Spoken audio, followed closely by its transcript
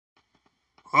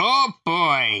Oh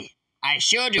boy, I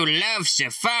sure do love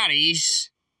safaris.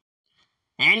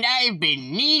 And I've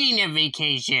been needing a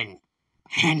vacation.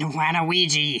 And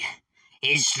Waluigi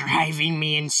is driving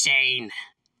me insane.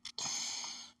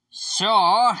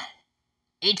 So,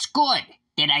 it's good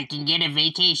that I can get a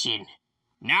vacation.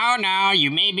 Now,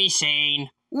 you may be saying,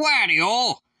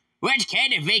 Wario, what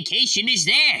kind of vacation is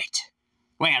that?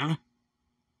 Well,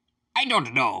 I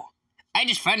don't know. I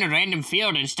just found a random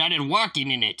field and started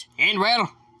walking in it. And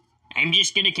well, I'm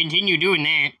just gonna continue doing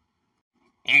that.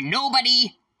 And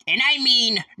nobody, and I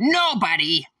mean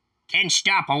nobody, can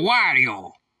stop a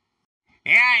Wario.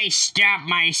 I stop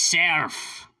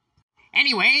myself.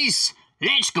 Anyways,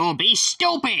 let's go be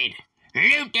stupid.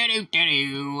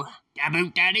 Loot-da-doot-da-doo.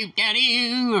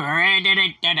 Da-boot-da-doot-da-doo.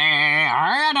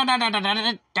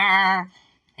 Ra-da-da-da-da-da-da.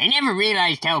 I never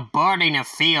realized how boring a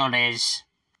field is.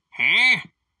 Huh?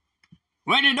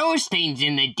 What are those things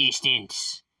in the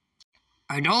distance?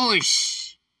 Are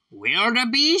those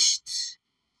wildebeests?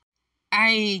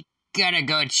 I gotta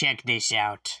go check this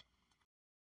out.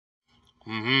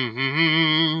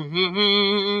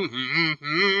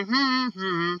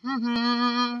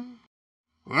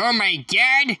 Oh my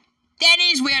god! That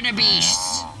is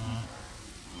wildebeests!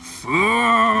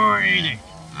 Food!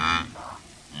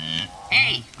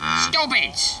 Hey,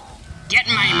 stupids! Get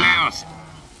in my mouth!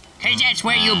 'Cause that's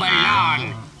where you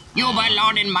belong. You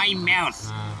belong in my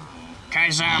mouth.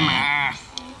 'Cause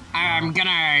I'm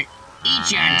gonna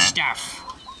eat you and stuff.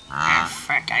 Ah,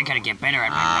 fuck, I gotta get better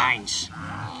at my lines.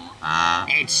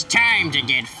 It's time to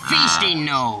get feasting,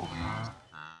 no.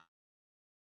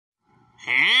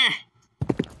 Huh?